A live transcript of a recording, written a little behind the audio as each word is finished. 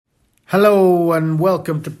Hello and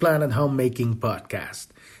welcome to Planet Homemaking Podcast.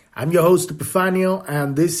 I'm your host Epifanio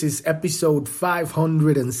and this is episode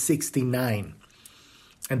 569.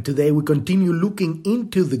 And today we continue looking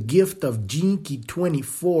into the gift of Gene Key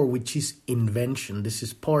 24, which is Invention. This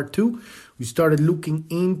is part 2. We started looking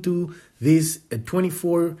into this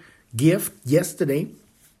 24 gift yesterday.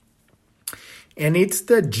 And it's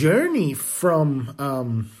the journey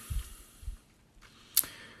from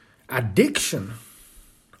addiction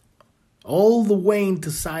all the way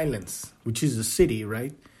into silence, which is the city,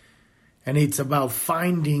 right? And it's about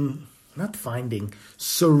surrendering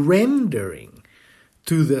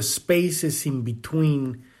to the spaces in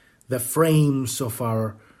between the frames of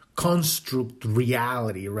our construct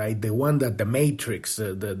reality, right? The one that the matrix,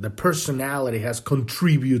 the personality has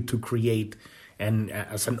contributed to create. And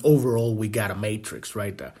as an overall, we got a matrix,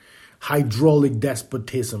 right? A hydraulic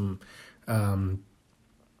despotism,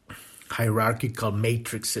 hierarchical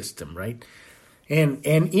matrix system, right? And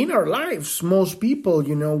in our lives, most people,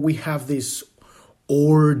 we have this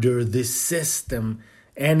order, this system,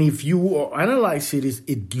 and if you analyze it,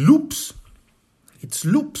 it loops. It's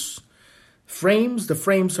loops. The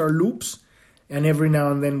frames are loops, and every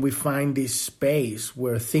now and then we find this space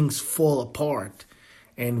where things fall apart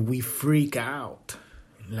and we freak out.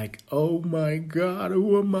 Like, oh my God,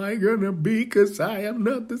 who am I going to be? Because I am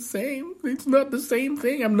not the same. It's not the same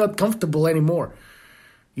thing. I'm not comfortable anymore.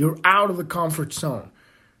 You're out of the comfort zone.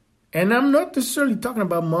 And I'm not necessarily talking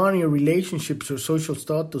about money or relationships or social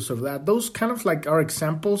status or that. Those kind of like are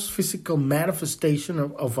examples, physical manifestation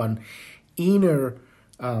of an inner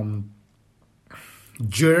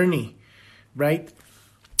journey, right?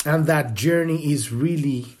 And that journey is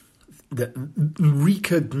really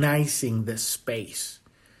recognizing the space.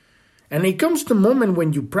 And it comes to a moment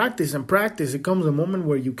when you practice, it comes a moment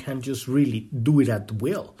where you can just really do it at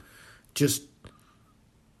will. It's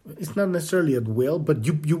not necessarily at will, but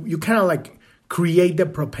you kind of like create the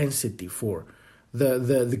propensity for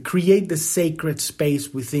create the sacred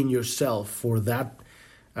space within yourself for that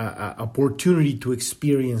opportunity to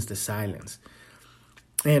experience the silence.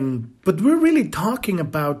 But we're really talking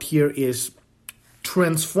about here is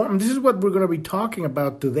transform. This is what we're going to be talking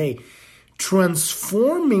about today.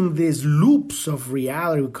 Transforming these loops of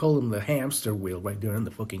reality. We call them the hamster wheel, right there, on the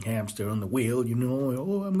fucking hamster on the wheel,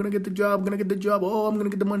 Oh, I'm going to get the job, Oh, I'm going to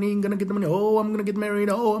get the money, Oh, I'm going to get married.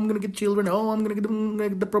 Oh, I'm going to get children. Oh, I'm going to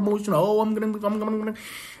get the promotion. Oh, I'm going to.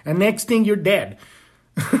 And next thing, you're dead.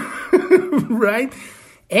 Right?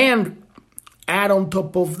 And add on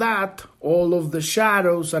top of that, all of the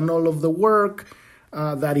shadows and all of the work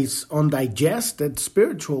that is undigested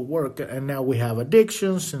spiritual work, and now we have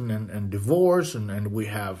addictions and divorce, and we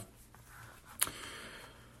have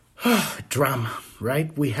drama,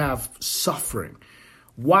 right? We have suffering.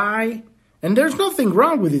 Why? And there's nothing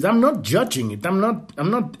wrong with it. I'm not judging it. I'm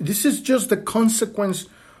not. This is just the consequence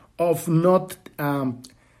of not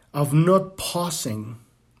pausing,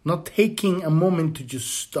 not taking a moment to just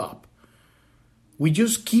stop. We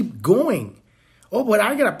just keep going. Oh, but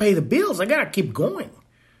I got to pay the bills. I got to keep going,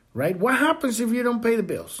 right? What happens if you don't pay the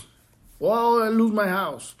bills? Well, I lose my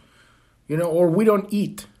house, or we don't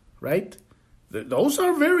eat, right? Those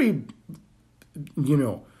are very,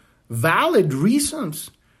 valid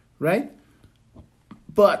reasons, right?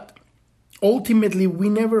 But ultimately, we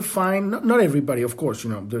never find, not everybody, of course,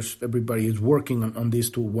 everybody is working on this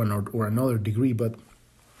to one or another degree, but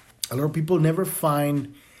a lot of people never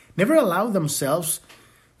allow themselves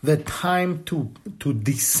the time to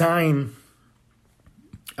design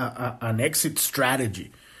an exit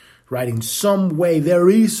strategy, right? In some way, there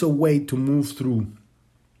is a way to move through.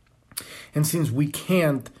 And since we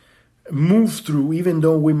can't move through, even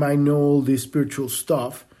though we might know all this spiritual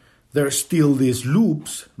stuff, there are still these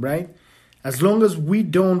loops, right? As long as we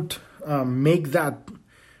don't make that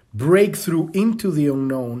breakthrough into the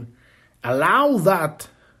unknown, allow that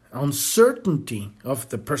uncertainty of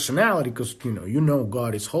the personality, because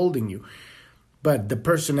God is holding you, but the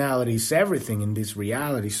personality is everything in this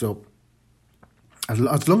reality. So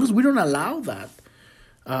as long as we don't allow that,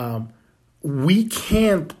 we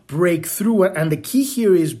can't break through it. And the key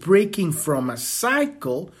here is breaking from a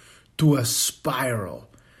cycle to a spiral,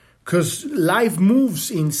 because life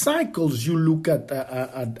moves in cycles. You look at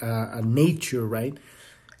nature, right,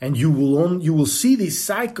 and you will see these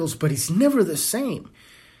cycles, but it's never the same.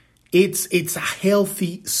 It's a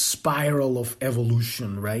healthy spiral of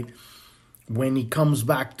evolution, right? When it comes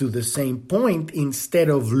back to the same point, instead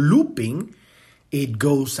of looping, it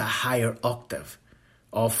goes a higher octave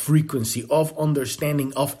of frequency, of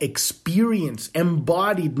understanding, of experience,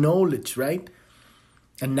 embodied knowledge, right?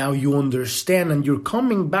 And now you understand, and you're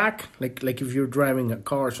coming back, like if you're driving a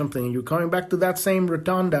car or something, and you're coming back to that same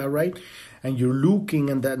rotunda, right? And you're looking,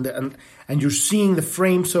 and you're seeing the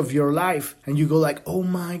frames of your life, and you go like, oh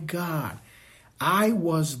my God, I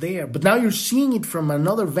was there. But now you're seeing it from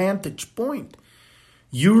another vantage point.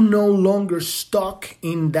 You're no longer stuck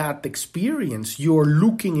in that experience. You're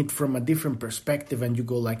looking it from a different perspective, and you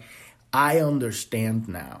go like, I understand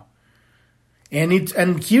now. And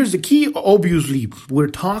here's the key. Obviously, we're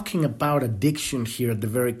talking about addiction here at the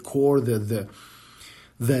very core, the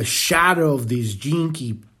shadow of this gene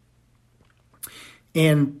key.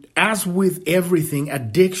 And as with everything,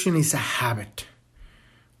 addiction is a habit.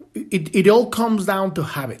 It all comes down to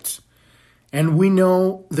habits. And we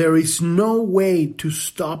know there is no way to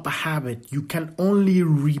stop a habit. You can only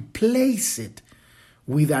replace it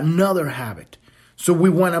with another habit. So we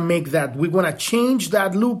want to change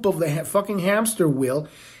that loop of the fucking hamster wheel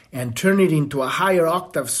and turn it into a higher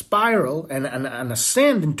octave spiral and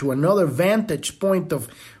ascend into another vantage point of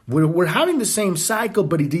we're having the same cycle,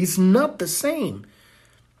 but it is not the same.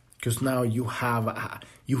 Because now you have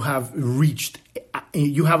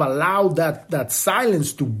allowed that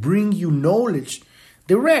silence to bring you knowledge,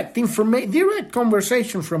 direct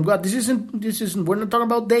conversation from God. This isn't. We're not talking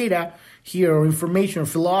about data here or information or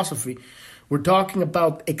philosophy. We're talking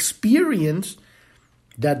about experience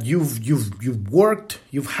that you've worked,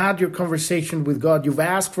 you've had your conversation with God, you've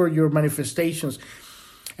asked for your manifestations,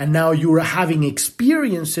 and now you're having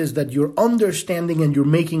experiences that you're understanding and you're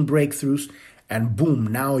making breakthroughs. And boom,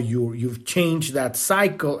 now you've changed that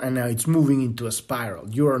cycle, and now it's moving into a spiral.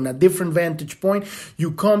 You're on a different vantage point.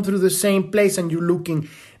 You come through the same place, and you're looking,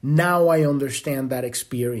 now I understand that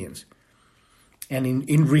experience. And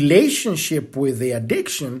in relationship with the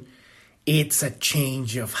addiction, it's a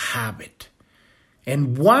change of habit.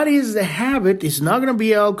 And what is the habit? It's not going to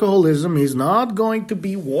be alcoholism. It's not going to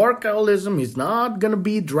be workaholism. It's not going to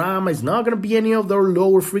be drama. It's not going to be any of those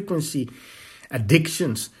lower frequency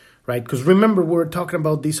addictions. Right? Because remember, we're talking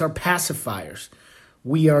about these are pacifiers.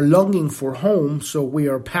 We are longing for home, so we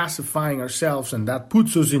are pacifying ourselves, and that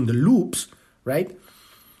puts us in the loops, right?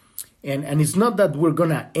 And it's not that we're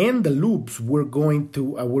gonna end the loops. We're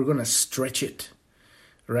gonna stretch it,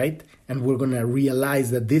 right? And we're gonna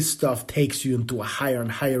realize that this stuff takes you into a higher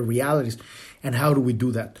and higher realities. And how do we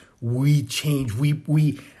do that? We change. We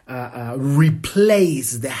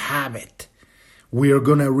replace the habit. We are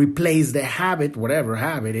going to replace the habit, whatever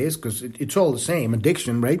habit is, because it's all the same,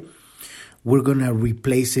 addiction, right? We're going to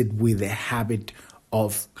replace it with the habit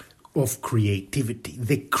of creativity,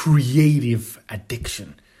 the creative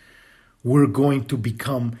addiction. We're going to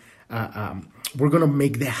become, we're going to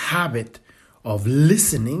make the habit of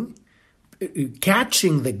listening,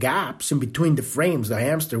 catching the gaps in between the frames, the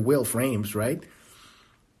hamster wheel frames, right?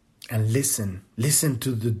 And listen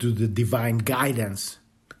to the divine guidance.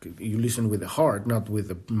 You listen with the heart, not with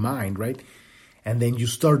the mind, right? And then you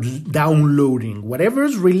start downloading whatever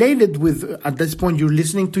is related with, at this point, you're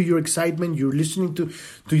listening to your excitement, you're listening to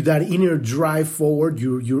that inner drive forward,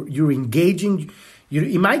 you're engaging.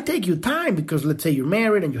 It might take you time because let's say you're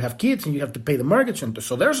married and you have kids and you have to pay the mortgage. And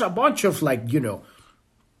so there's a bunch of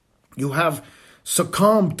you have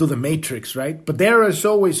succumbed to the matrix, right? But there is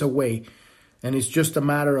always a way. And it's just a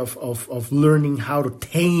matter of learning how to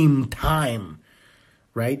tame time.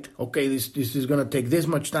 Right? Okay, this is going to take this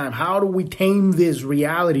much time. How do we tame this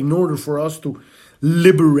reality in order for us to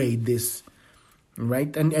liberate this?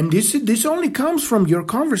 Right? And this only comes from your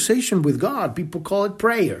conversation with God. People call it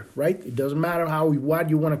prayer, right? It doesn't matter what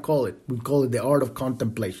you want to call it. We call it the art of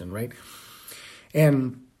contemplation, right?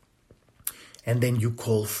 And then you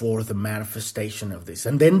call forth the manifestation of this.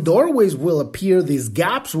 And then doorways will appear, these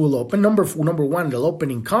gaps will open. Number one, they'll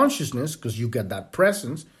open in consciousness because you get that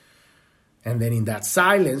presence. And then in that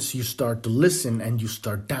silence, you start to listen and you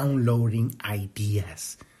start downloading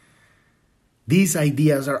ideas. These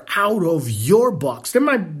ideas are out of your box. They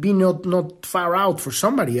might be not far out for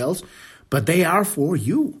somebody else, but they are for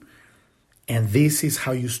you. And this is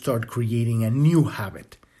how you start creating a new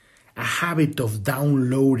habit. A habit of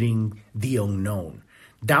downloading the unknown.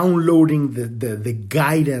 Downloading the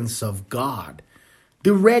guidance of God.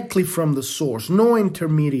 Directly from the source. No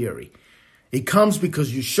intermediary. It comes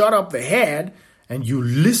because you shut up the head and you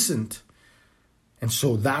listened. And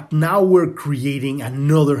so that now we're creating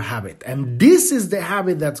another habit. And this is the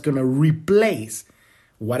habit that's going to replace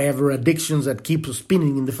whatever addictions that keep us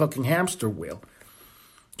spinning in the fucking hamster wheel.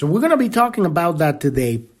 So we're going to be talking about that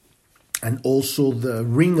today. And also the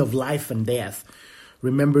ring of life and death.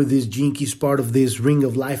 Remember, this gene key is part of this ring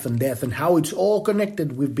of life and death and how it's all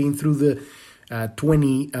connected. We've been through the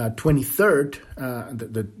 23rd,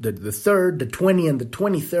 the third, the 20, and the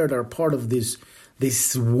 23rd are part of this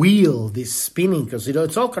wheel, this spinning, because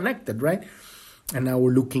it's all connected, right? And now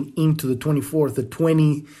we're looking into the 24th, the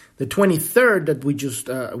 23rd that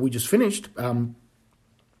we just finished.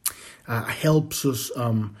 Helps us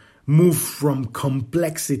move from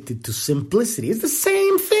complexity to simplicity. It's the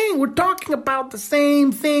same thing. We're talking about the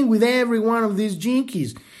same thing with every one of these gene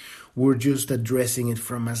keys. We're just addressing it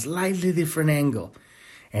from a slightly different angle.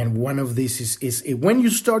 And one of these is when you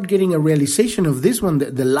start getting a realization of this one,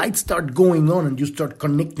 the lights start going on and you start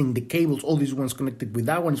connecting the cables. All these ones connected with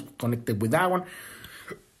that one, is connected with that one.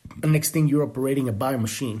 The next thing, you're operating a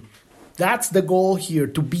biomachine. That's the goal here,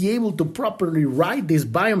 to be able to properly ride this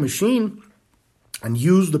biomachine and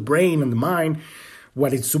use the brain and the mind,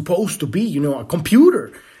 what it's supposed to be, a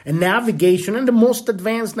computer, a navigation, and the most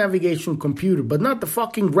advanced navigation computer, but not the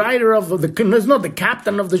fucking rider it's not the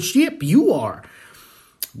captain of the ship. You are.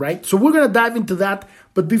 Right? So we're going to dive into that.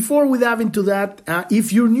 But before we dive into that,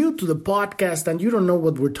 if you're new to the podcast and you don't know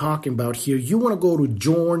what we're talking about here, you want to go to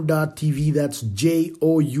journ.tv. That's JOURN.tv.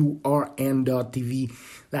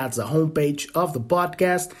 That's the homepage of the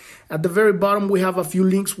podcast. At the very bottom, we have a few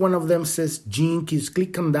links. One of them says Gene Keys.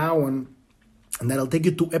 Click on that one, and that'll take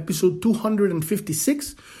you to episode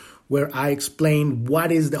 256, where I explain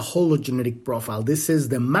what is the hologenetic profile. This is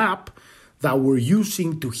the map that we're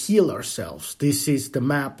using to heal ourselves. This is the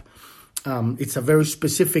map. It's a very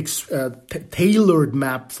specific, tailored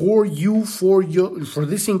map for you, for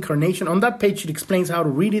this incarnation. On that page, it explains how to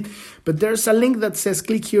read it. But there's a link that says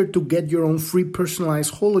click here to get your own free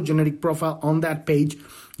personalized hologenetic profile. On that page,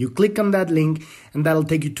 you click on that link, and that'll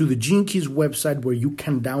take you to the Gene Keys website, where you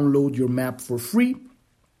can download your map for free.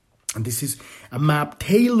 And this is a map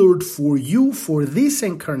tailored for you, for this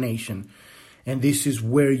incarnation. And this is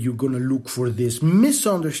where you're going to look for these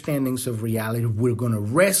misunderstandings of reality. We're going to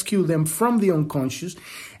rescue them from the unconscious.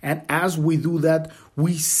 And as we do that,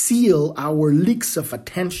 we seal our leaks of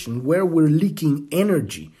attention, where we're leaking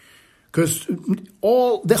energy. Because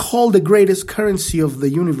the greatest currency of the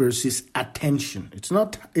universe is attention. It's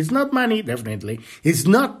not money, definitely. It's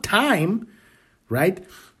not time, right?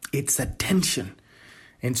 It's attention.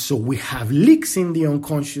 And so we have leaks in the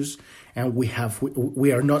unconscious, and we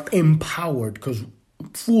are not empowered, because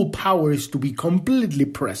full power is to be completely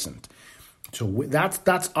present. So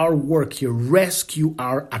that's our work here. Rescue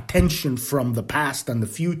our attention from the past and the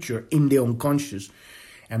future in the unconscious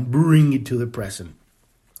and bring it to the present.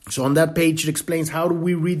 So on that page, it explains how do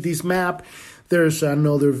we read this map. There's a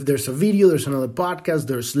video, there's another podcast,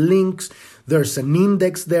 there's links, there's an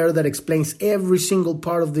index there that explains every single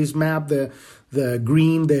part of this map, the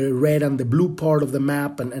green, the red, and the blue part of the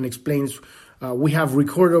map, and explains. We have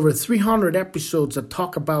recorded over 300 episodes that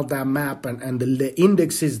talk about that map, and the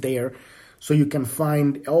index is there, so you can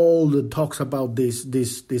find all the talks about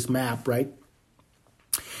this map, right?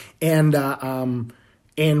 And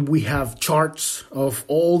we have charts of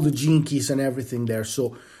all the gene keys and everything there.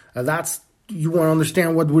 So you want to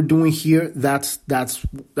understand what we're doing here. That's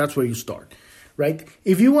where you start. Right?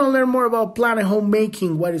 If you want to learn more about planet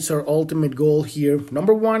homemaking, what is our ultimate goal here?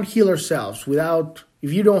 Number one, heal ourselves.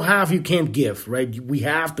 If you don't have, you can't give, right? We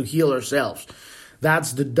have to heal ourselves.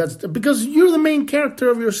 That's because you're the main character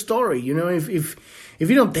of your story. If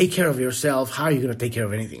you don't take care of yourself, how are you going to take care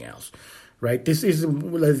of anything else? Right? This is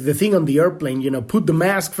the thing on the airplane, put the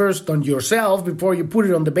mask first on yourself before you put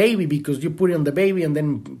it on the baby, because you put it on the baby and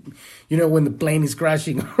then, when the plane is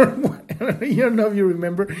crashing, you don't know if you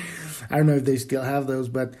remember. I don't know if they still have those,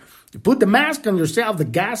 but you put the mask on yourself, the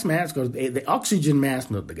gas mask or the oxygen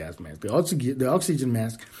mask, not the gas mask, the oxygen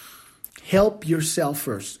mask. Help yourself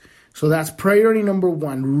first. So that's priority number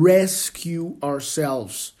one, rescue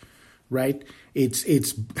ourselves, right?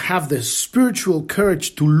 It's have the spiritual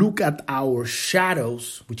courage to look at our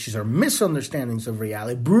shadows, which is our misunderstandings of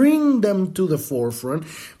reality, bring them to the forefront,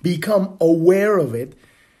 become aware of it,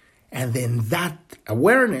 and then that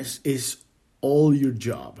awareness is all your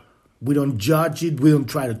job. We don't judge it, we don't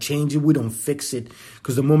try to change it, we don't fix it,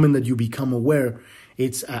 because the moment that you become aware,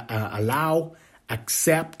 it's allow,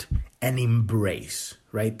 accept, and embrace,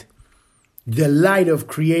 right? The light of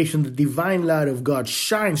creation, the divine light of God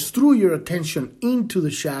shines through your attention into the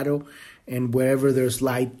shadow, and wherever there's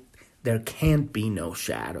light, there can't be no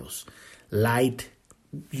shadows. Light,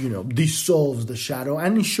 dissolves the shadow,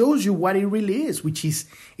 and it shows you what it really is, which is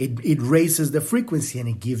it raises the frequency and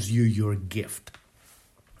it gives you your gift.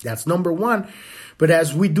 That's number one. But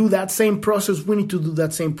as we do that same process, we need to do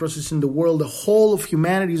that same process in the world. The whole of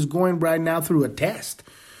humanity is going right now through a test.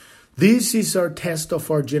 This is our test of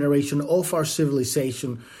our generation, of our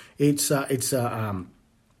civilization.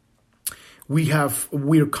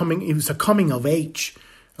 we're coming. It's a coming of age,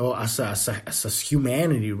 as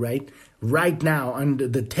humanity, right now, and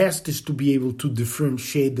the test is to be able to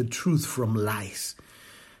differentiate the truth from lies,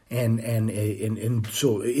 and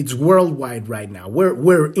so it's worldwide right now.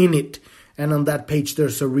 We're in it, and on that page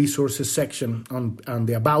there's a resources section on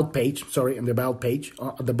the about page. On the about page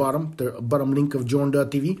at the bottom link of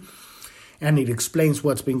Jorn.tv. And it explains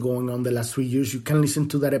what's been going on the last 3 years. You can listen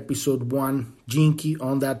to that episode 1, Jinky,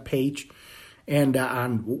 on that page, and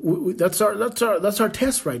that's our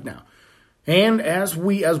test right now. And as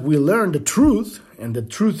we learn the truth, and the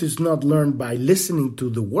truth is not learned by listening to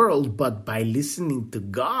the world, but by listening to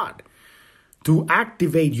God, to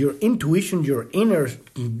activate your intuition, your inner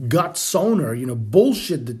gut sonar,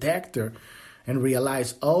 bullshit detector, and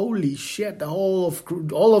realize, holy shit, all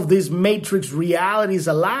of this matrix reality is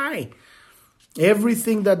a lie.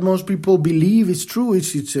 Everything that most people believe is true.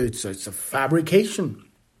 It's a fabrication.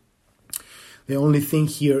 The only thing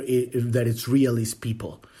here is that it's real is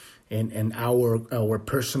people and our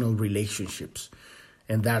personal relationships.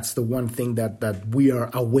 And that's the one thing that we are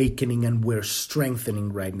awakening and we're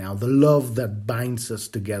strengthening right now. The love that binds us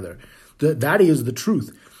together. That is the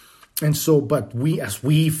truth. And so, but as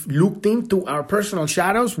we've looked into our personal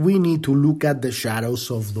shadows, we need to look at the shadows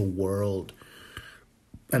of the world.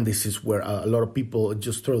 And this is where a lot of people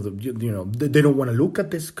just throw they don't want to look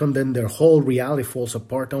at this, and then their whole reality falls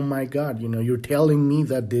apart. Oh my God, you're telling me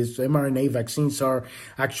that these mRNA vaccines are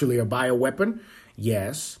actually a bioweapon?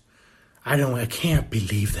 Yes. I can't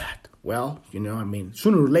believe that. Well,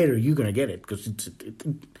 sooner or later you're going to get it because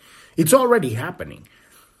it's already happening.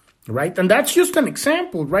 Right? And that's just an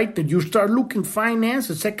example, right? That you start looking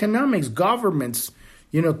finances, economics, governments,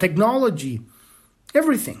 technology,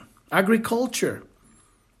 everything, agriculture.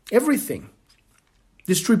 Everything,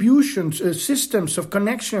 distributions, systems of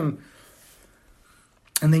connection.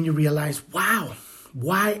 And then you realize, wow,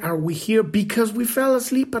 why are we here? Because we fell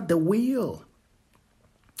asleep at the wheel.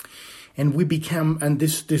 And we became, and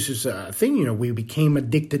this is a thing, we became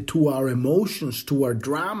addicted to our emotions, to our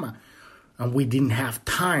drama. And we didn't have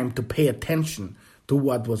time to pay attention to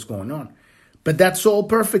what was going on. But that's all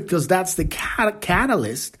perfect because that's the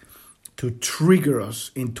catalyst to trigger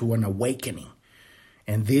us into an awakening.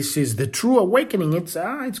 And this is the true awakening. It's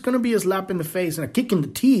going to be a slap in the face and a kick in the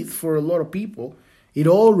teeth for a lot of people. It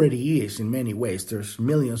already is in many ways. There's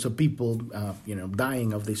millions of people,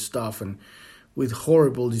 dying of this stuff and with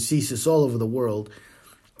horrible diseases all over the world.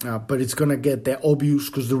 But it's going to get that obvious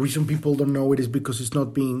because the reason people don't know it is because it's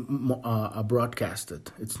not being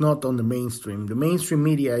broadcasted. It's not on the mainstream. The mainstream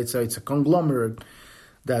media, it's a conglomerate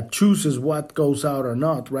that chooses what goes out or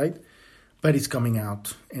not, right? But it's coming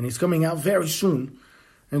out, and it's coming out very soon.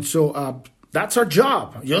 And so that's our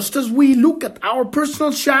job. Just as we look at our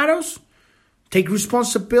personal shadows, take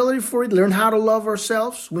responsibility for it, learn how to love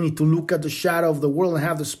ourselves, we need to look at the shadow of the world and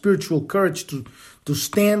have the spiritual courage to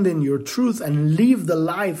stand in your truth and live the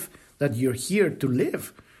life that you're here to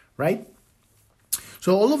live, right?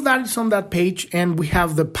 So all of that is on that page, and we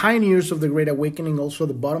have the pioneers of the Great Awakening also at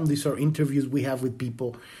the bottom. These are interviews we have with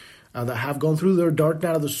people that have gone through their dark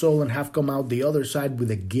night of the soul and have come out the other side with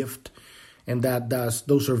a gift. And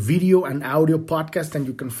those are video and audio podcasts, and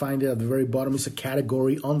you can find it at the very bottom. It's a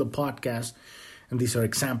category on the podcast, and these are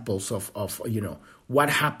examples of what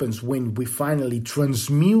happens when we finally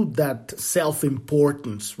transmute that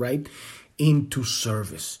self-importance, right, into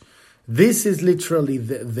service. This is literally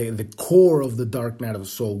the core of the dark night of the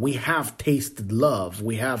soul. We have tasted love.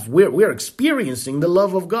 We're experiencing the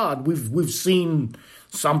love of God. We've seen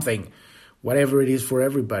something, whatever it is for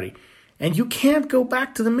everybody. And you can't go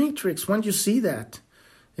back to the matrix once you see that.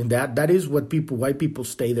 And that is why people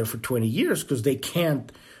stay there for 20 years, because they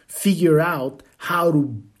can't figure out how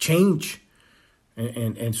to change.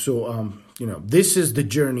 And so, this is the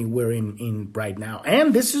journey we're in right now.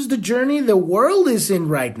 And this is the journey the world is in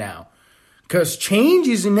right now, because change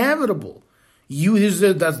is inevitable.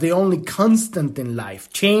 That's the only constant in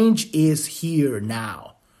life. Change is here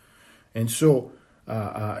now. And so,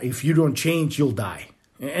 if you don't change, you'll die.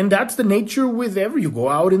 And that's the nature with you go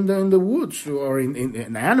out in the woods or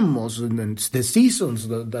in animals and the seasons,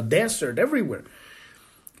 the desert, everywhere.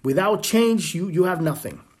 Without change, you have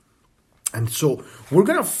nothing. And so we're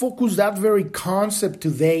going to focus that very concept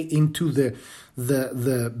today into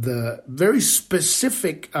the very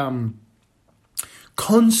specific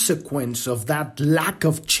consequence of that lack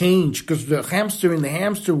of change, because the hamster in the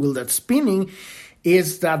hamster wheel that's spinning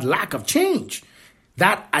is that lack of change.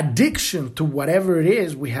 That addiction to whatever it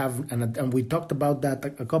is we have, and we talked about that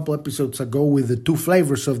a couple episodes ago with the two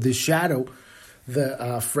flavors of this shadow,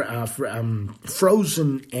 the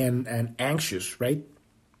frozen and anxious, right?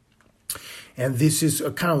 And this is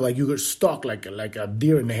kind of like you get stuck like a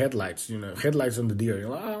deer in the headlights, headlights on the deer. You're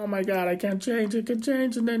like, oh my God, I can't change.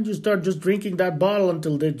 And then you start just drinking that bottle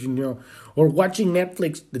until or watching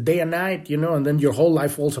Netflix the day and night, and then your whole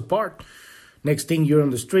life falls apart. Next thing you're on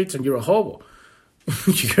the streets and you're a hobo.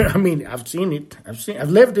 I mean, I've seen it.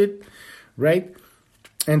 I've lived it, right?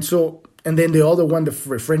 And then the other one, the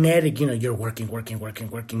frenetic, you're working,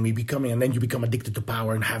 maybe becoming, and then you become addicted to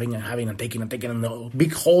power and having and taking, and the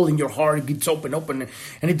big hole in your heart gets open,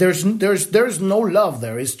 and there's no love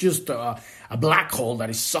there. It's just a black hole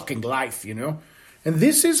that is sucking life, And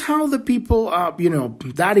this is how the people,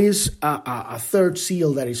 that is a third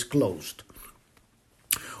seal that is closed.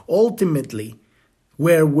 Ultimately,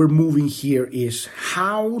 where we're moving here is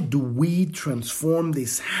how do we transform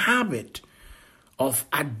this habit of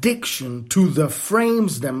addiction to the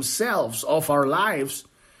frames themselves of our lives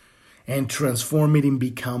and transform it and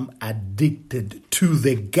become addicted to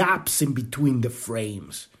the gaps in between the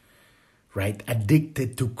frames, right?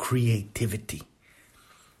 Addicted to creativity.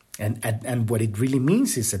 And what it really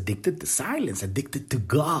means is addicted to silence, addicted to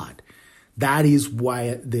God. That is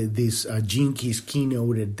why this Gene Keys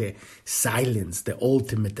keynoted the silence, the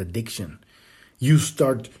ultimate addiction. You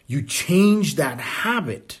change that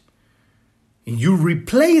habit. And you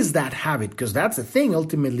replace that habit, because that's the thing.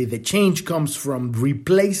 Ultimately, the change comes from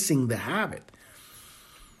replacing the habit.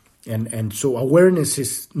 And so awareness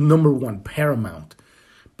is number one, paramount.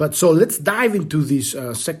 But so let's dive into this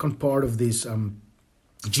second part of this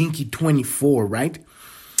Gene Key 24, right?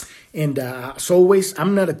 And as always,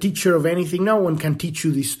 I'm not a teacher of anything. No one can teach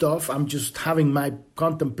you this stuff. I'm just having my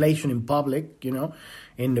contemplation in public, in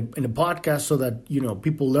the podcast so that,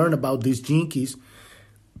 people learn about these Gene Keys.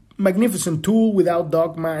 Magnificent tool without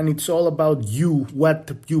dogma, and it's all about you.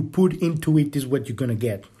 What you put into it is what you're going to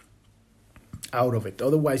get out of it.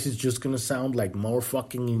 Otherwise, it's just going to sound like more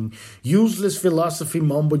fucking useless philosophy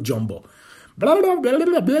mumbo jumbo. Blah, blah, blah, blah,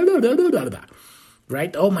 blah, blah, blah, blah, blah.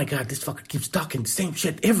 Right? Oh my God, this fucker keeps talking the same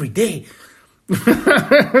shit every day.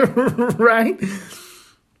 Right?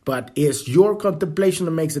 But it's your contemplation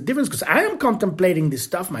that makes a difference, because I am contemplating this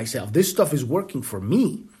stuff myself. This stuff is working for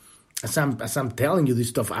me. As I'm telling you this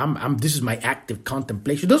stuff, this is my active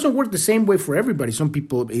contemplation. It doesn't work the same way for everybody. Some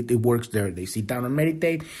people, it works there. They sit down and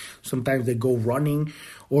meditate. Sometimes they go running,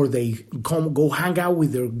 or they go hang out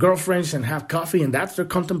with their girlfriends and have coffee, and that's their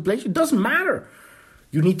contemplation. It doesn't matter.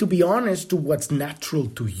 You need to be honest to what's natural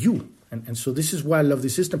to you. And so this is why I love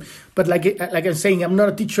this system. But like I'm saying, I'm not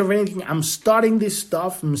a teacher of anything. I'm studying this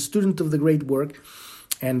stuff. I'm a student of the great work.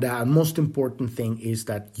 And most important thing is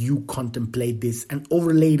that you contemplate this and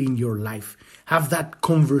overlay it in your life. Have that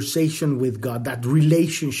conversation with God, that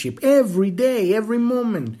relationship every day, every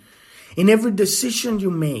moment, in every decision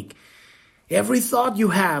you make, every thought you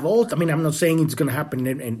have. I'm not saying it's going to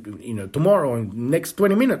happen tomorrow, in the next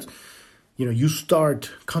 20 minutes. You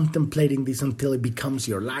start contemplating this until it becomes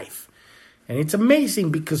your life. And it's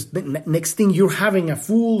amazing, because the next thing you're having a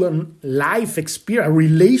full life experience, a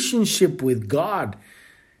relationship with God.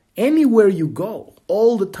 Anywhere you go,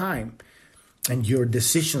 all the time. And your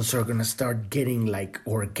decisions are going to start getting like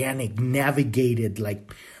organic, navigated,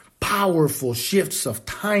 like powerful shifts of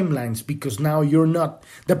timelines, because now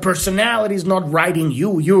the personality is not riding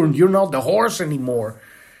you. You're not the horse anymore.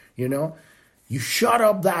 You shut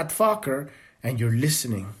up that fucker and you're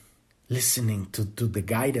listening to the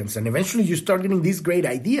guidance. And eventually you start getting these great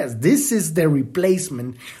ideas. This is the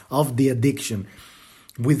replacement of the addiction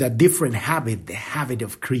with a different habit, the habit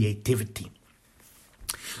of creativity.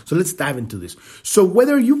 So let's dive into this. So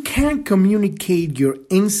whether you can communicate your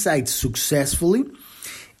insights successfully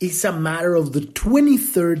is a matter of the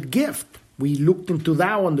 23rd gift. We looked into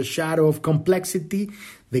that one, the shadow of complexity,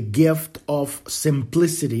 the gift of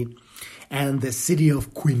simplicity, and the city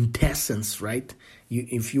of quintessence, right?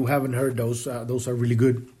 If you haven't heard those are really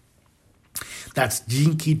good. That's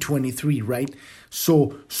Gene Key 23, right?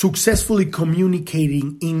 So successfully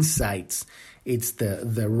communicating insights, it's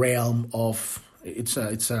the realm of it's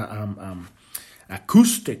a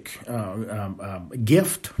acoustic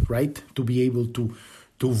gift, right? To be able to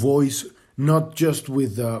voice not just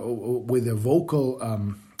with the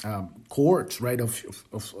vocal chords, right,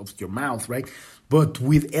 of your mouth, right, but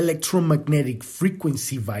with electromagnetic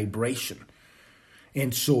frequency vibration.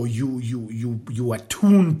 And so you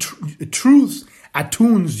attune truth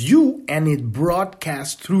attunes you, and it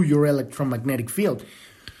broadcasts through your electromagnetic field.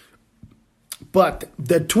 But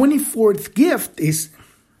the 24th gift it's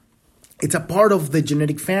a part of the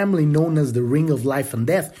genetic family known as the ring of life and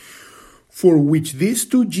death, for which these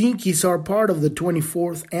two gene keys are part of the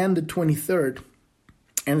 24th and the 23rd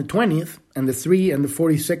and the 20th and the 3 and the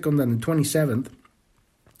 42nd and the 27th.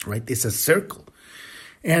 right? It's a circle.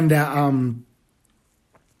 And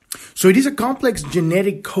so it is a complex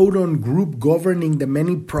genetic codon group governing the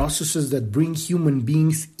many processes that bring human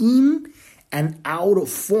beings in and out of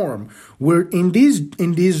form. We're in this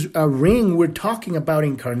ring, we're talking about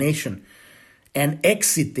incarnation and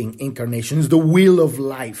exiting incarnation. It's the wheel of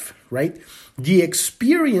life, right? The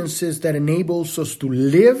experiences that enables us to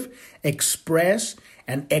live, express,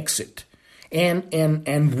 and exit.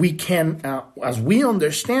 And we can, as we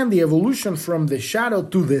understand the evolution from the shadow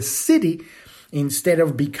to the city, instead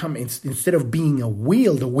of being a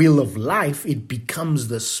wheel, the wheel of life, it becomes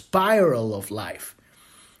the spiral of life.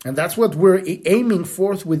 And that's what we're aiming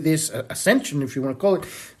forth with this ascension, if you want to call it,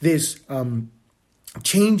 this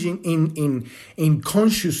changing in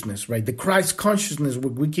consciousness, right? The Christ consciousness,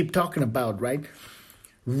 what we keep talking about, right?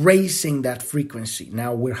 Raising that frequency.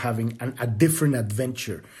 Now we're having a different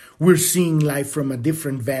adventure. We're seeing life from a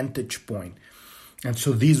different vantage point. And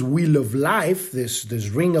so this wheel of life, this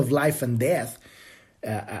ring of life and death,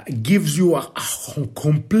 gives you a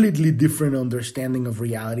completely different understanding of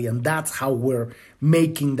reality. And that's how we're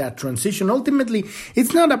making that transition. Ultimately,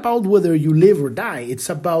 it's not about whether you live or die. It's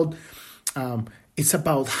about how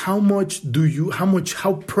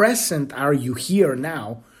present are you here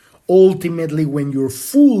now. Ultimately, when you're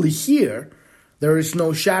fully here, there is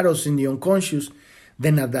no shadows in the unconscious.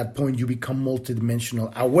 Then at that point, you become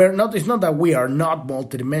multidimensional. It's not that we are not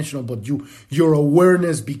multidimensional, but your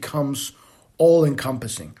awareness becomes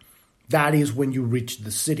all-encompassing. That is when you reach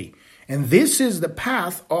the city. And this is the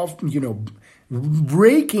path of,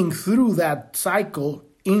 breaking through that cycle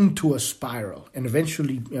into a spiral and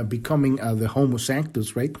eventually becoming the Homo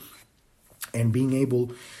Sanctus, right? And being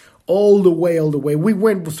able all the way. We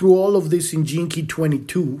went through all of this in Gene Key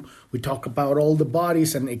 22. We talk about all the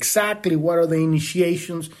bodies and exactly what are the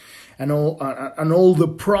initiations and all the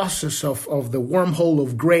process of the wormhole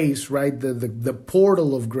of grace, right? The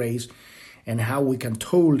portal of grace, and how we can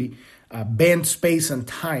totally bend space and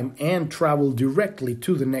time and travel directly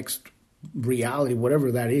to the next reality,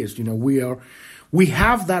 whatever that is. We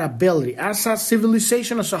have that ability. As a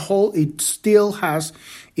civilization as a whole, it still has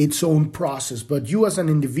its own process. But you as an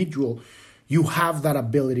individual, you have that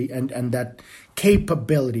ability and that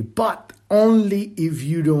capability. But only if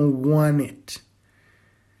you don't want it.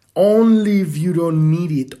 Only if you don't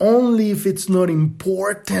need it. Only if it's not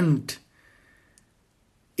important.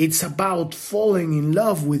 It's about falling in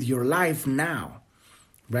love with your life now,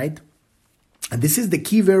 right? And this is the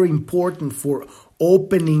key, very important for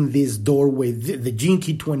opening this doorway, the Gene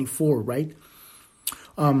Key 24, right?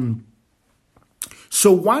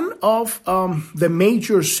 So one of the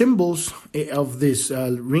major symbols of this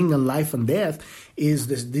ring of life and death is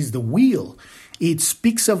the wheel. It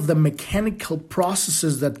speaks of the mechanical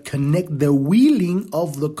processes that connect the wheeling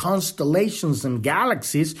of the constellations and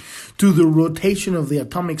galaxies to the rotation of the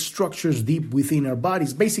atomic structures deep within our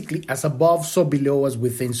bodies. Basically, as above, so below, as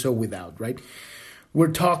within, so without, right?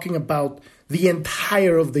 We're talking about the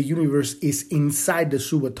entire of the universe is inside the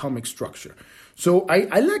subatomic structure. So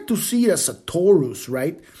I like to see it as a torus,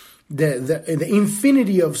 right? The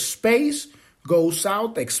infinity of space goes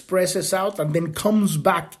out, expresses out, and then comes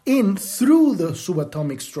back in through the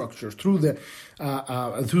subatomic structure, through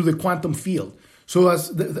the quantum field. So as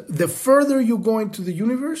the further you go into the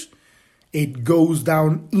universe, it goes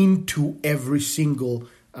down into every single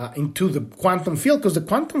into the quantum field, because the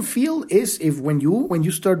quantum field is, when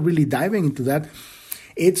you start really diving into that,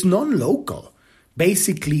 it's non-local.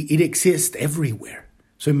 Basically, it exists everywhere.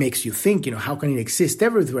 So it makes you think, how can it exist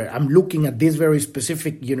everywhere? I'm looking at this very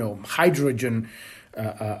specific, hydrogen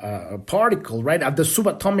particle, right? At the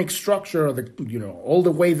subatomic structure, all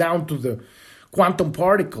the way down to the quantum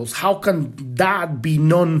particles. How can that be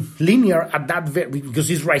non-linear at that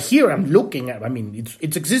because it's right here. I'm looking at.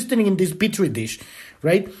 It's existing in this petri dish,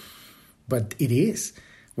 right? But it is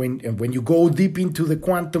when you go deep into the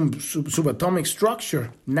quantum subatomic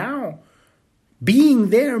structure. Now, being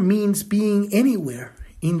there means being anywhere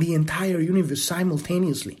in the entire universe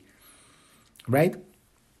simultaneously, right?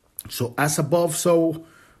 So as above, so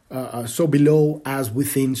below, as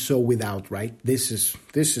within, so without, right? This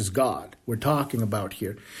is God we're talking about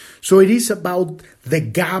here. So it is about the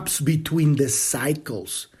gaps between the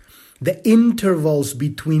cycles, the intervals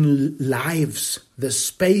between lives, the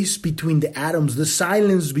space between the atoms, the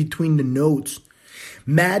silence between the notes.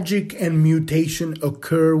 Magic and mutation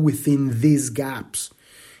occur within these gaps.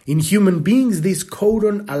 In human beings, this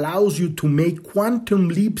codon allows you to make quantum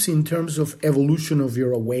leaps in terms of evolution of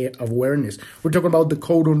your awareness. We're talking about the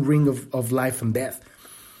codon ring of life and death.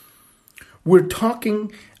 We're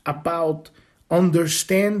talking about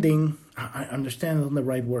understanding. I understand the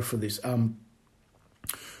right word for this.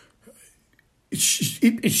 It's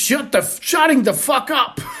shutting the fuck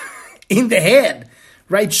up in the head,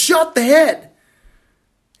 right? Shut the head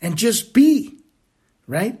and just be,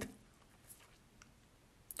 right?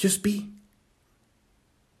 Just be.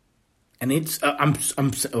 And it's I'm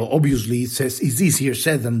obviously it says it's easier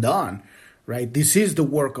said than done, right? This is the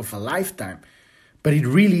work of a lifetime, but it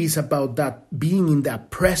really is about that being in that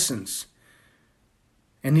presence.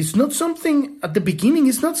 And it's not something at the beginning.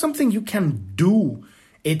 It's not something you can do.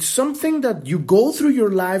 It's something that you go through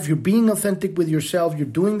your life. You're being authentic with yourself. You're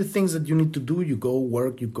doing the things that you need to do. You go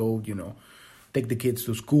work. You go, take the kids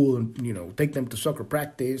to school and, take them to soccer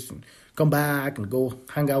practice and come back and go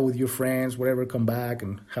hang out with your friends, whatever, come back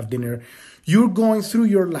and have dinner. You're going through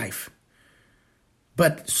your life.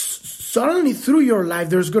 But suddenly through your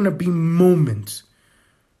life, there's going to be moments.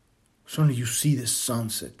 Suddenly you see the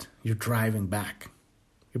sunset. You're driving back.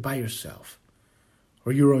 You're by yourself.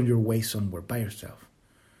 Or you're on your way somewhere by yourself.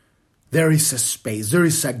 There is a space. There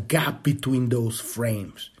is a gap between those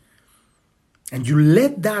frames. And you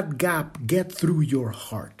let that gap get through your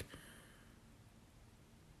heart.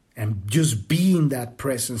 And just be in that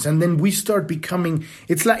presence. And then we start becoming,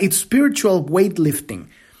 it's spiritual weightlifting.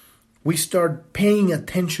 We start paying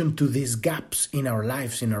attention to these gaps in our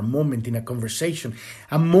lives, in our moment, in a conversation.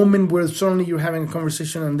 A moment where suddenly you're having a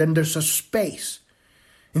conversation and then there's a space.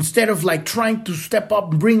 Instead of trying to step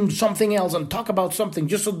up, bring something else and talk about something,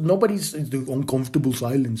 just so nobody's the uncomfortable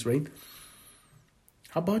silence, right?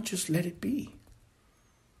 How about just let it be?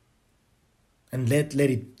 And let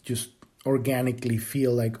it just organically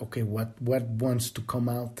feel like, okay, what wants to come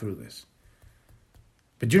out through this?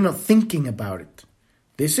 But you're not thinking about it.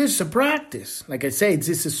 This is a practice. Like I say, this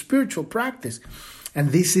is a spiritual practice.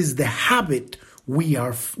 And this is the habit we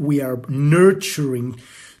are nurturing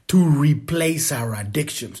to replace our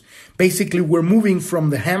addictions. Basically, we're moving from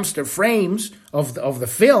the hamster frames of the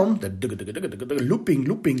film, the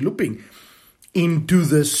looping, into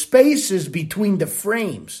the spaces between the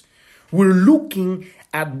frames. We're looking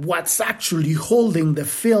at what's actually holding the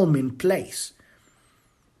film in place.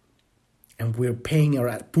 And we're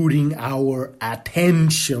putting our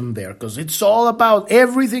attention there, because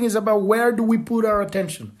everything is about where do we put our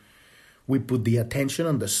attention. We put the attention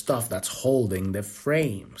on the stuff that's holding the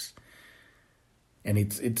frames. And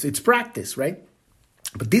it's practice, right?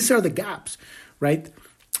 But these are the gaps, right?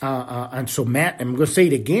 And so I'm going to say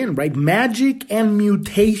it again, right? Magic and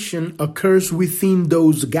mutation occurs within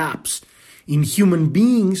those gaps. In human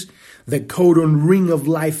beings, the codon ring of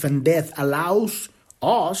life and death allows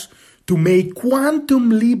us to make quantum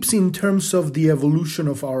leaps in terms of the evolution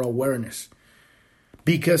of our awareness.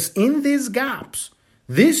 Because in these gaps,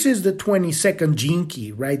 this is the 22nd gene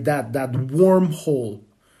key, right? That wormhole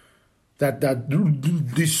that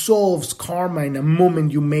dissolves karma in a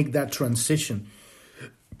moment you make that transition.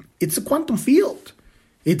 It's a quantum field.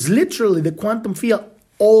 It's literally the quantum field.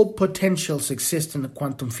 All potentials exist in the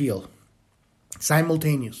quantum field.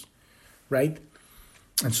 Simultaneous, right?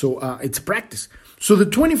 And so it's a practice. So the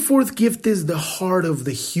 24th gift is the heart of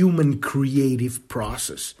the human creative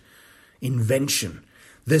process. Invention.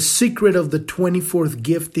 The secret of the 24th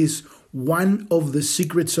gift is one of the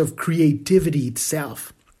secrets of creativity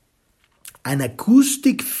itself. An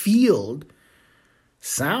acoustic field,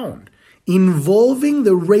 sound, involving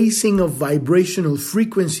the raising of vibrational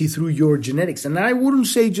frequency through your genetics. And I wouldn't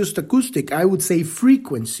say just acoustic, I would say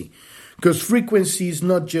frequency. Because frequency is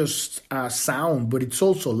not just sound, but it's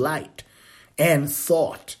also light and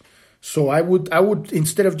thought. So I would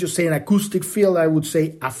instead of just saying acoustic field, I would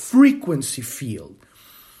say a frequency field.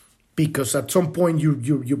 Because at some point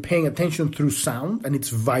you're paying attention through sound and it's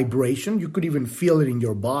vibration. You could even feel it in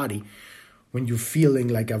your body when you're feeling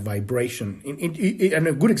like a vibration. And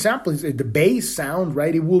a good example is the bass sound,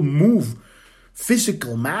 right? It will move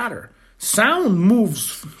physical matter. Sound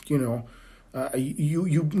moves, you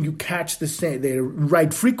catch the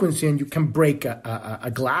right frequency and you can break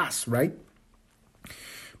a glass, right?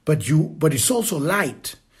 But it's also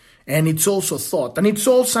light and it's also thought and it's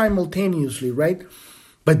all simultaneously, right?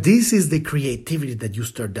 But this is the creativity that you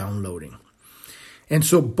start downloading. And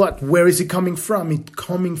so, but where is it coming from? It's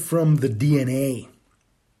coming from the DNA.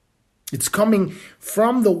 It's coming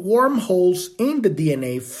from the wormholes in the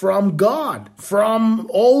DNA, from God, from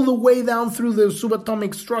all the way down through the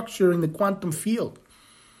subatomic structure in the quantum field.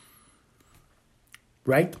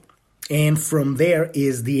 Right? And from there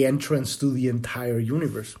is the entrance to the entire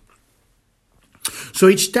universe. So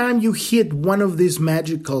each time you hit one of these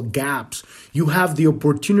magical gaps, you have the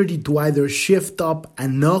opportunity to either shift up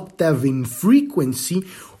an octave in frequency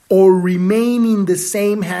or remain in the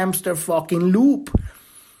same hamster fucking loop.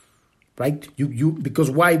 right? Because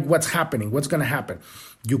why? What's happening? What's going to happen?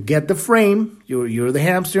 You get the frame. You're the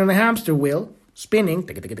hamster on the hamster wheel, spinning.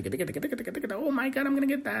 Oh my God, I'm going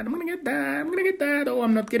to get that. I'm going to get that. I'm going to get that. Oh,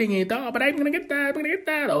 I'm not getting it. Oh, but I'm going to get that. I'm going to get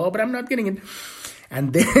that. Oh, but I'm not getting it.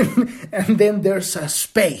 And then there's a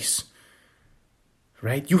space,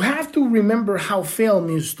 right? You have to remember how film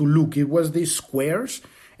used to look. It was these squares,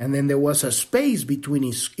 and then there was a space between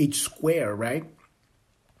each square, right?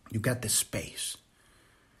 You got the space.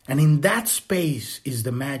 And in that space is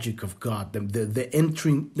the magic of God, the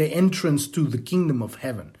entrance to the kingdom of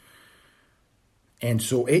heaven. And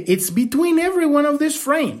so it's between every one of these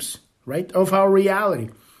frames, right, of our reality.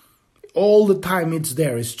 All the time it's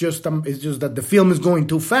there. It's just that the film is going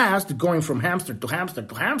too fast, going from hamster to hamster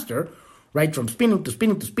to hamster, right, from spinning to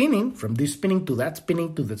spinning to spinning, from this spinning to that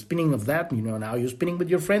spinning to the spinning of that. Now you're spinning with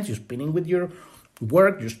your friends, you're spinning with your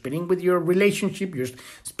work, you're spinning with your relationship, you're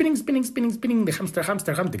spinning, the hamster.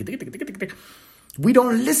 We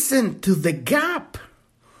don't listen to the gap.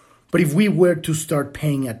 But if we were to start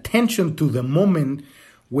paying attention to the moment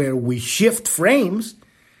where we shift frames,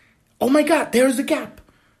 oh my God, there's the gap.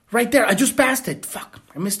 Right there, I just passed it. Fuck,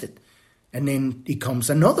 I missed it. And then it comes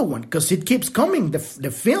another one because it keeps coming. The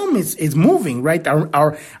film is moving, right?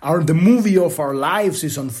 The movie of our lives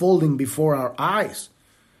is unfolding before our eyes.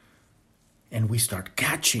 And we start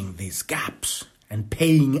catching these gaps and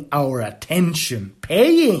paying our attention.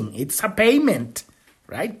 It's a payment,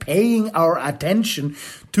 right? Paying our attention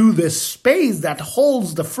to the space that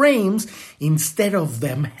holds the frames instead of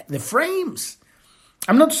the frames.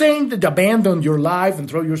 I'm not saying that abandon your life and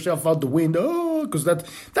throw yourself out the window, because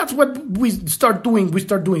that's what we start doing. We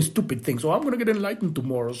start doing stupid things. So I'm going to get enlightened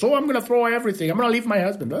tomorrow. So I'm going to throw everything. I'm going to leave my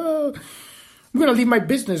husband. I'm going to leave my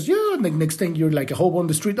business. Yeah, and the next thing you're like a hobo on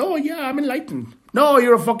the street. Oh, yeah, I'm enlightened. No,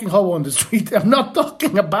 you're a fucking hobo on the street. I'm not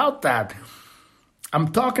talking about that.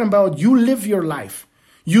 I'm talking about you live your life.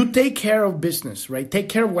 You take care of business, right? Take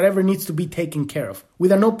care of whatever needs to be taken care of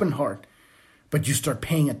with an open heart. But you start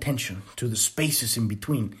paying attention to the spaces in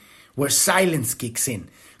between where silence kicks in.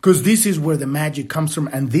 Because this is where the magic comes from.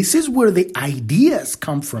 And this is where the ideas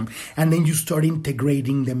come from. And then you start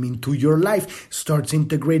integrating them into your life. Start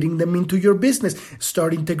integrating them into your business.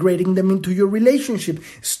 Start integrating them into your relationship.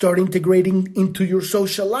 Start integrating into your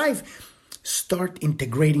social life. Start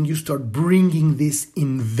integrating. You start bringing this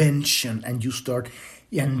invention. And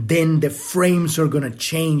then the frames are going to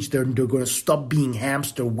change. They're going to stop being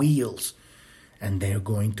hamster wheels. And they're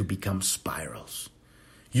going to become spirals.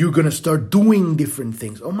 You're going to start doing different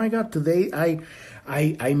things. Oh my God, today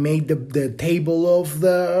I made the table of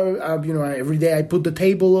the, every day I put the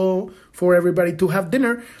table for everybody to have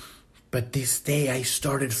dinner. But this day I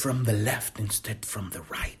started from the left instead from the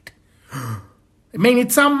right. I mean,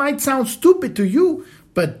 might sound stupid to you,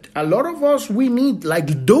 but a lot of us, we need like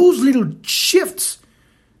those little shifts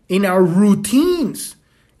in our routines.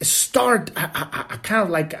 Start a kind of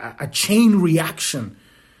like a chain reaction.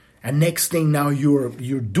 And next thing now you're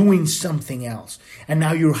doing something else. And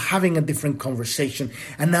now you're having a different conversation.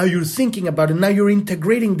 And now you're thinking about it. Now you're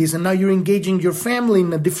integrating this. And now you're engaging your family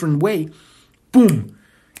in a different way. Boom.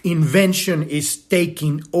 Invention is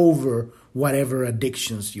taking over whatever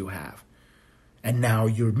addictions you have. And now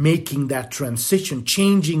you're making that transition,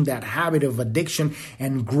 changing that habit of addiction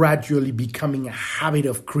and gradually becoming a habit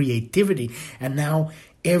of creativity. And now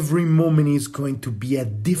every moment is going to be a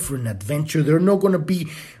different adventure. There are not going to be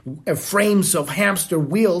frames of hamster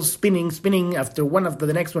wheels spinning after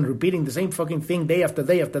the next one, repeating the same fucking thing day after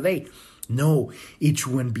day after day. No, each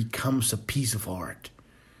one becomes a piece of art.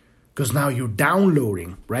 Because now you're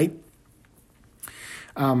downloading, right?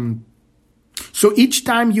 So each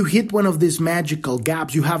time you hit one of these magical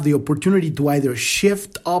gaps, you have the opportunity to either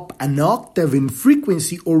shift up an octave in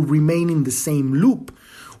frequency or remain in the same loop.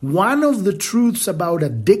 One of the truths about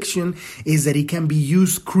addiction is that it can be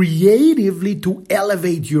used creatively to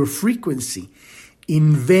elevate your frequency.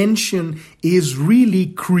 Invention is really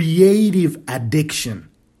creative addiction.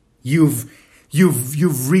 You've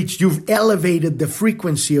elevated the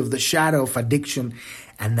frequency of the shadow of addiction,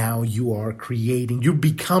 and now you are creating. You're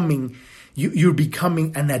becoming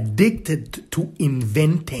an addicted to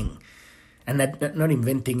inventing, and not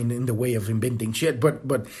inventing in the way of inventing shit,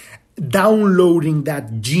 but downloading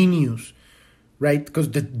that genius, right? Because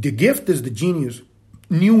the gift is the genius.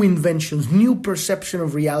 New inventions, new perception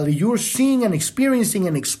of reality. You're seeing and experiencing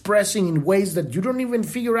and expressing in ways that you don't even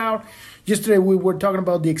figure out. Yesterday we were talking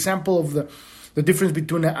about the example of the difference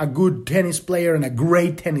between a good tennis player and a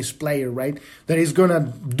great tennis player, right? That is going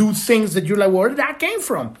to do things that you're like, where did that came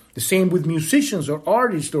from? The same with musicians or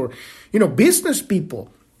artists or, business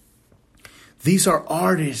people. These are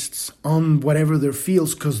artists on whatever their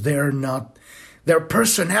fields because their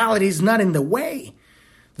personality is not in the way.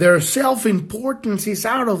 Their self-importance is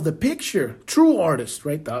out of the picture. True artists,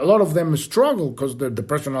 right? A lot of them struggle because the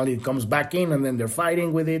personality comes back in and then they're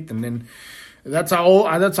fighting with it. And then that's a whole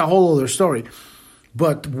other story.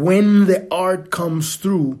 But when the art comes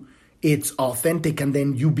through, it's authentic, and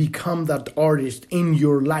then you become that artist in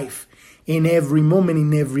your life, in every moment,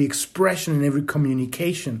 in every expression, in every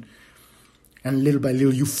communication. And little by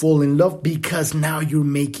little, you fall in love because now you're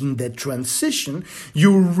making the transition.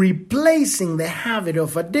 You're replacing the habit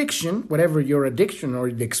of addiction, whatever your addiction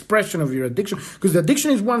or the expression of your addiction. Because the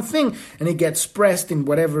addiction is one thing, and it gets expressed in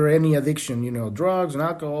whatever, any addiction, drugs and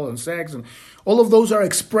alcohol and sex. And all of those are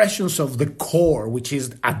expressions of the core, which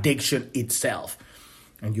is addiction itself.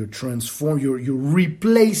 And you're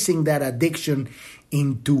replacing that addiction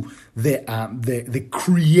into the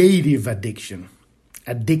creative addiction,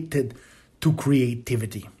 addicted to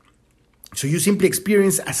creativity. So you simply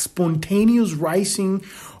experience a spontaneous rising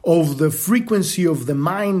of the frequency of the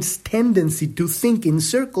mind's tendency to think in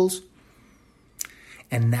circles.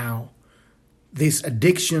 And now this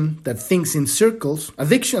addiction thinks in circles,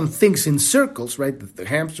 right? The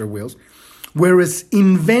hamster wheels. Whereas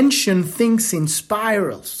invention thinks in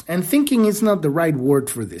spirals. And thinking is not the right word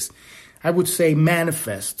for this. I would say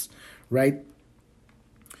manifests, right?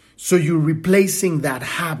 So you're replacing that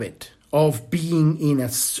habit of being in a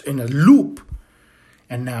loop,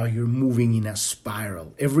 and now you're moving in a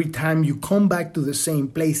spiral. Every time you come back to the same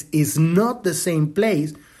place, is not the same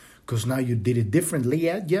place, because now you did it differently.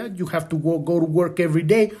 Yeah, you have to go to work every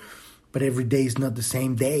day, but every day is not the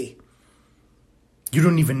same day. You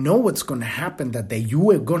don't even know what's going to happen that day.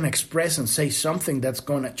 You are going to express and say something that's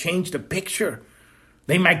going to change the picture.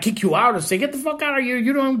 They might kick you out and say, get the fuck out of here,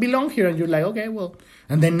 you don't belong here. And you're like, okay, well.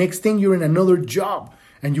 And then next thing you're in another job,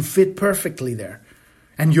 and you fit perfectly there.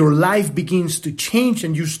 And your life begins to change,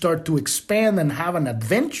 and you start to expand and have an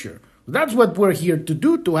adventure. That's what we're here to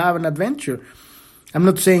do, to have an adventure. I'm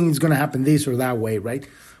not saying it's going to happen this or that way, right?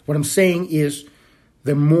 What I'm saying is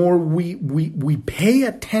the more we pay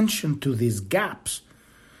attention to these gaps,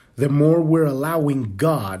 the more we're allowing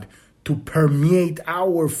God to permeate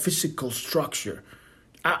our physical structure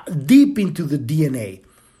deep into the DNA.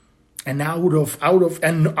 And out of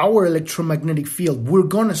our electromagnetic field, we're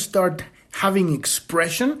going to start having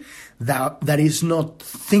expression that is not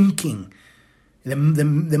thinking. The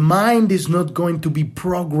mind is not going to be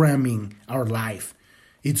programming our life.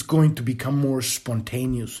 It's going to become more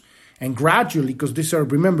spontaneous. And gradually, because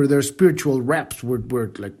they're spiritual reps.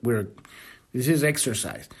 This is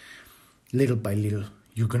exercise. Little by little,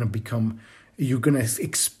 you're going to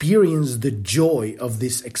experience the joy of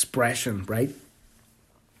this expression, right?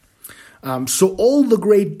 So all the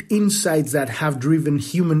great insights that have driven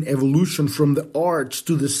human evolution from the arts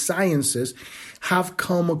to the sciences have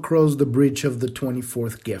come across the bridge of the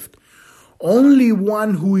 24th gift. Only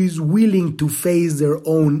one who is willing to face their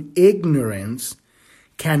own ignorance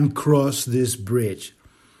can cross this bridge.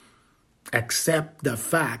 Accept the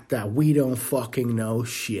fact that we don't fucking know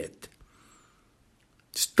shit.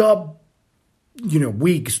 Stop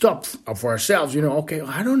for ourselves, okay,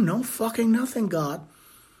 I don't know fucking nothing, God.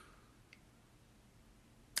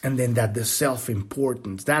 And then the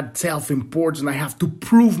self-importance, I have to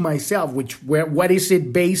prove myself, what is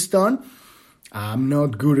it based on? I'm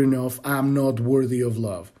not good enough. I'm not worthy of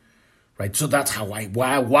love, right? So that's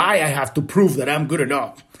why I have to prove that I'm good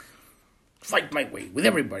enough. Fight my way with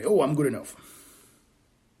everybody. Oh, I'm good enough.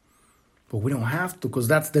 But we don't have to, because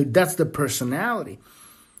that's the personality.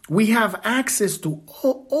 We have access to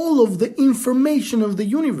all of the information of the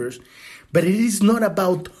universe, but it is not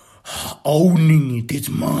about owning it. It's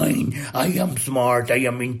mine. I am smart. I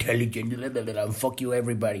am intelligent. Fuck you,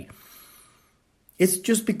 everybody. It's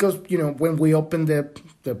just because, when we open the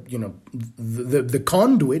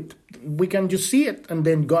conduit, we can just see it. And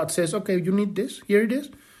then God says, okay, you need this. Here it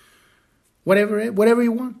is. Whatever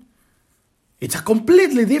you want. It's a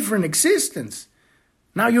completely different existence.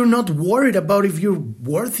 Now you're not worried about if you're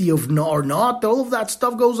worthy of or not. All of that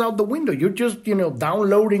stuff goes out the window. You're just,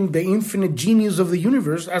 downloading the infinite genius of the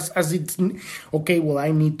universe as it's, okay, well,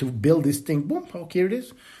 I need to build this thing. Boom, here it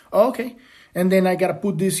is. Oh, okay. And then I got to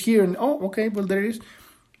put this here. And, okay, well, there it is.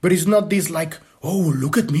 But it's not this like, oh,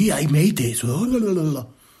 look at me, I made this. Oh, la, la, la, la.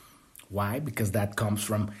 Why? Because that comes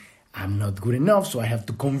from, I'm not good enough, so I have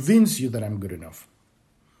to convince you that I'm good enough.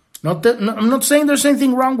 I'm not saying there's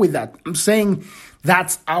anything wrong with that. I'm saying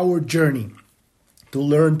that's our journey, to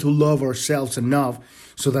learn to love ourselves enough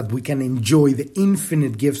so that we can enjoy the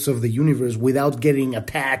infinite gifts of the universe without getting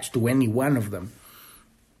attached to any one of them.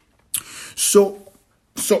 So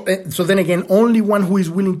So then again, only one who is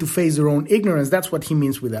willing to face their own ignorance, that's what he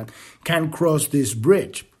means with that, can cross this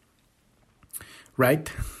bridge,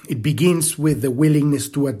 right? It begins with the willingness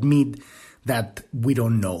to admit that we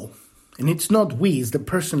don't know. And it's not we, it's the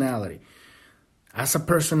personality. As a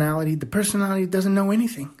personality, the personality doesn't know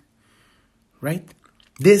anything, right?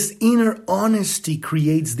 This inner honesty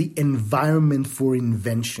creates the environment for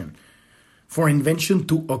invention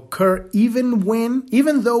to occur even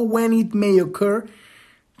though when it may occur,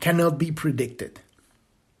 cannot be predicted.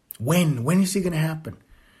 When is it going to happen?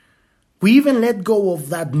 We even let go of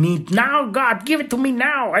that need. Now, God, give it to me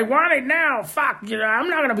now. I want it now. Fuck, I'm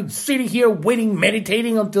not going to be sitting here waiting,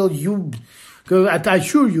 meditating until you... Because I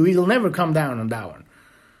assure you, it'll never come down on that one.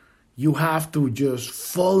 You have to just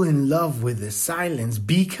fall in love with the silence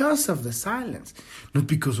because of the silence. Not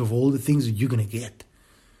because of all the things that you're going to get.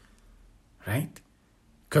 Right?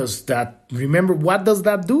 Because remember, what does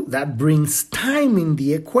that do? That brings time in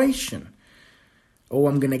the equation. Oh,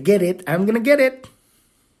 I'm going to get it.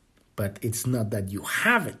 But it's not that you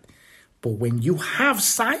have it. But when you have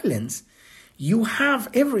silence, you have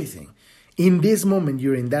everything. In this moment,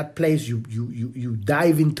 you're in that place, you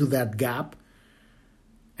dive into that gap,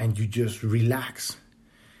 and you just relax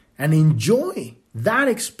and enjoy that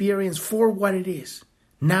experience for what it is.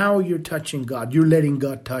 Now you're touching God. You're letting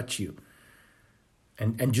God touch you.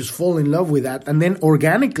 And just fall in love with that. And then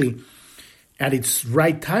organically, at its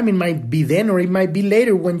right time, it might be then or it might be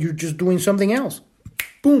later when you're just doing something else.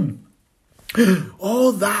 Boom.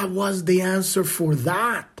 Oh, that was the answer for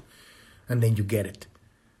that. And then you get it.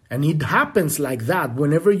 And it happens like that.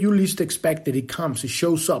 Whenever you least expect it, it comes. It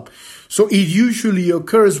shows up. So it usually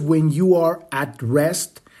occurs when you are at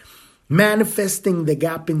rest, manifesting the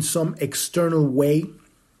gap in some external way,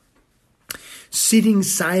 sitting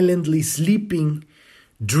silently, sleeping,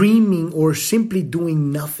 dreaming, or simply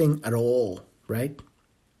doing nothing at all, right?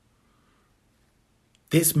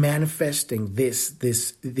 This manifesting, this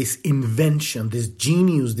invention, this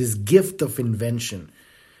genius, this gift of invention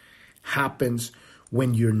happens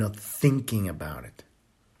when you're not thinking about it.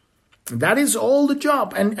 That is all the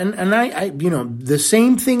job. And I the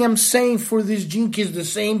same thing I'm saying for these jinkies, the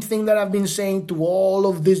same thing that I've been saying to all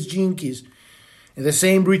of these jinkies. And the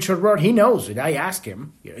same Richard Rohr, he knows it. I ask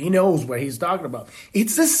him. He knows what he's talking about.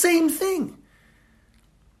 It's the same thing.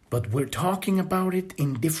 But we're talking about it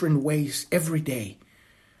in different ways every day.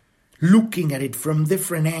 Looking at it from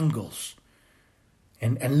different angles.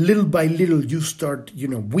 And little by little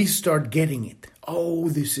we start getting it. Oh,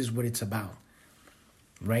 this is what it's about.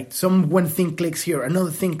 Right? One thing clicks here, another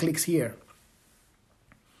thing clicks here.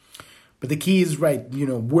 But the key is right,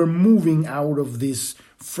 we're moving out of these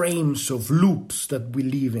frames of loops that we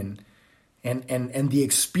live in. And the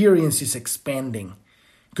experience is expanding.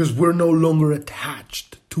 Because we're no longer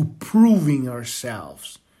attached to proving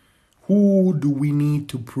ourselves. Who do we need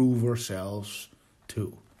to prove ourselves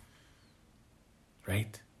to?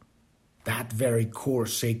 Right? That very core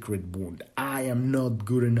sacred wound. I am not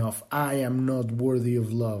good enough. I am not worthy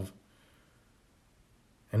of love.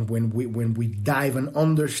 And when we dive and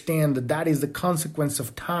understand that is the consequence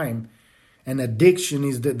of time, and addiction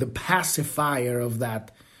is the pacifier of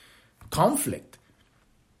that conflict,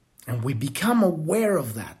 and we become aware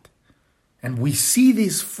of that, and we see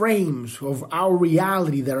these frames of our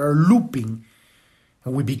reality that are looping,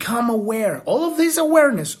 and we become aware. All of this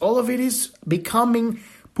awareness, all of it is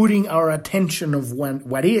putting our attention of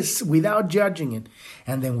what is without judging it,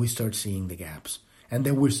 and then we start seeing the gaps. And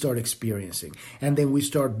then we start experiencing. And then we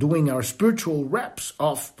start doing our spiritual reps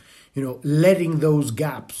of, letting those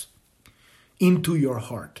gaps into your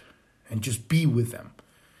heart and just be with them.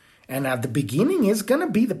 And at the beginning, it's going to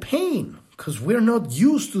be the pain because we're not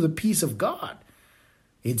used to the peace of God.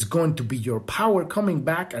 It's going to be your power coming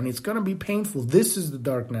back and it's going to be painful. This is the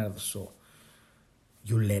dark night of the soul.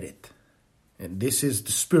 You let it. And this is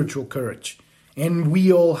the spiritual courage. And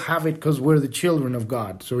we all have it because we're the children of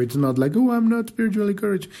God. So it's not like, I'm not spiritually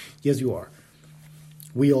courageous. Yes, you are.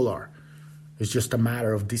 We all are. It's just a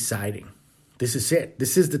matter of deciding. This is it.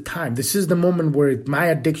 This is the time. This is the moment where my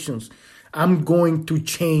addictions, I'm going to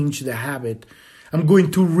change the habit. I'm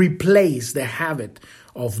going to replace the habit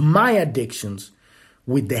of my addictions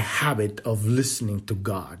with the habit of listening to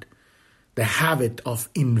God. The habit of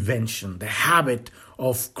invention. The habit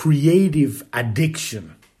of creative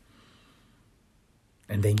addiction.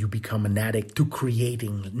 And then you become an addict to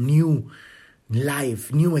creating new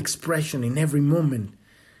life, new expression in every moment.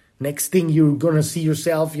 Next thing you're going to see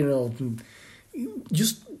yourself, I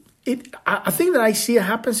think that I see it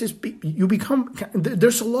happens is you become,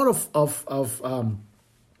 there's a lot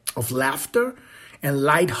of laughter and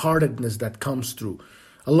lightheartedness that comes through.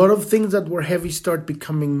 A lot of things that were heavy start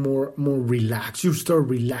becoming more relaxed. You start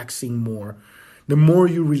relaxing more. The more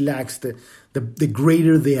you relax, the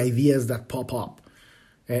greater the ideas that pop up.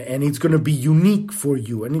 And it's going to be unique for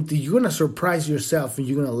you. And you're going to surprise yourself and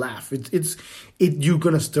you're going to laugh. You're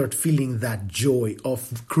going to start feeling that joy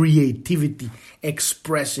of creativity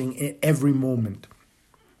expressing in every moment.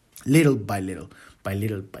 Little by little, by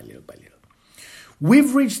little, by little, by little.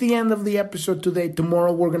 We've reached the end of the episode today.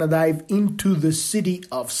 Tomorrow we're going to dive into the city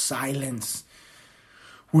of silence.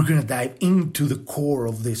 We're going to dive into the core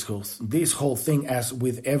of this whole thing. As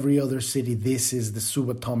with every other city, this is the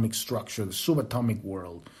subatomic structure, the subatomic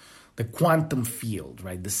world, the quantum field,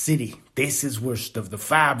 right? The city. This is where the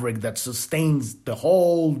fabric that sustains the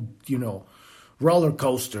whole, roller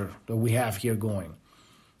coaster that we have here going.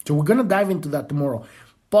 So we're going to dive into that tomorrow.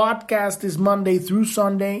 Podcast is Monday through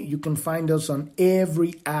Sunday. You can find us on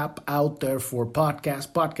every app out there for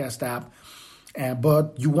podcast app.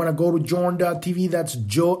 But you want to go to journ.tv, that's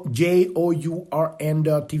JOURN.tv,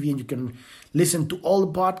 and you can listen to all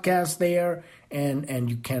the podcasts there, and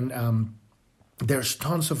you can, there's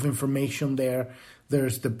tons of information there.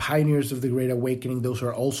 There's the Pioneers of the Great Awakening. Those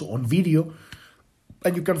are also on video.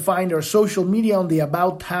 And you can find our social media on the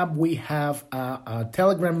About tab. We have a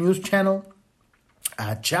Telegram news channel,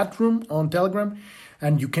 a chat room on Telegram.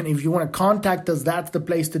 And you can, if you want to contact us, that's the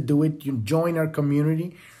place to do it. You join our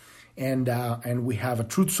community. And we have a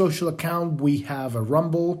Truth Social account. We have a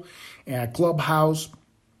Rumble, a Clubhouse.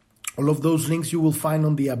 All of those links you will find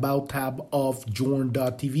on the About tab of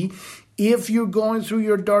journ.tv. If you're going through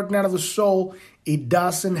your dark night of the soul, it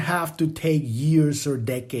doesn't have to take years or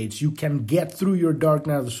decades. You can get through your dark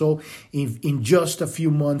night of the soul in just a few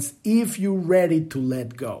months if you're ready to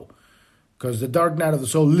let go. Because the dark night of the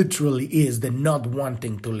soul literally is the not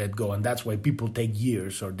wanting to let go. And that's why people take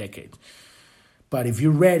years or decades. But if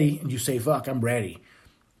you're ready and you say, fuck, I'm ready,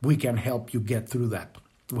 we can help you get through that.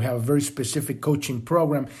 We have a very specific coaching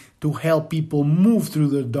program to help people move through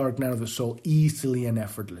the dark night of the soul easily and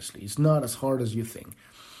effortlessly. It's not as hard as you think.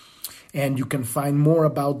 And you can find more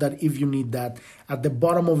about that if you need that. At the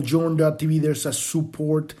bottom of journ.tv, there's a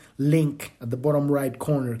support link at the bottom right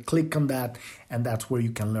corner. Click on that, and that's where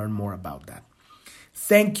you can learn more about that.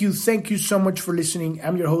 Thank you so much for listening.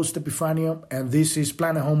 I'm your host, Epifanio, and this is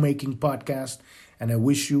Planet Homemaking Podcast, and I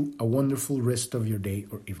wish you a wonderful rest of your day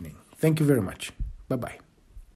or evening. Thank you very much. Bye-bye.